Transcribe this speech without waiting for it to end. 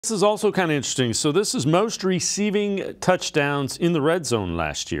This is also kind of interesting. So this is most receiving touchdowns in the red zone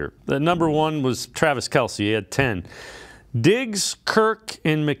last year. The number one was Travis Kelce. He had 10. Diggs, Kirk,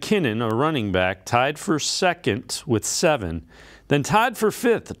 and McKinnon, a running back, tied for second with 7. Then tied for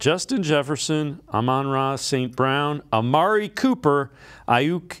 5th, Justin Jefferson, Amon-Ra St. Brown, Amari Cooper,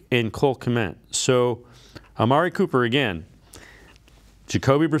 Ayuk, and Cole Kmet. So Amari Cooper again.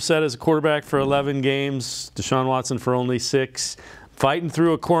 Jacoby Brissett as a quarterback for 11 games. Deshaun Watson for only 6. Fighting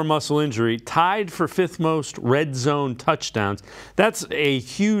through a core muscle injury, tied for 5th most red zone touchdowns. That's a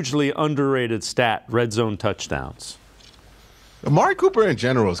hugely underrated stat, red zone touchdowns. Amari Cooper in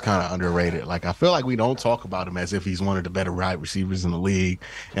general is kind of underrated. Like, I feel like we don't talk about him as if he's one of the better wide receivers in the league.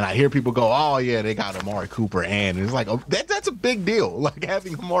 And I hear people go, oh, yeah, they got Amari Cooper. And it's like, oh, that's a big deal. Like,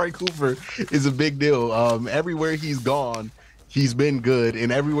 having Amari Cooper is a big deal. Everywhere he's gone, he's been good, and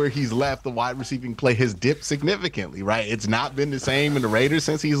everywhere he's left, the wide receiving play has dipped significantly, right? It's not been the same in the Raiders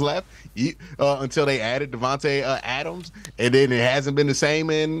since he's left until they added Devontae Adams, and then it hasn't been the same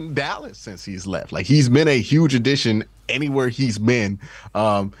in Dallas since he's left. Like, he's been a huge addition anywhere he's been,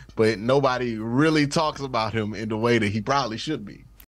 but nobody really talks about him in the way that he probably should be.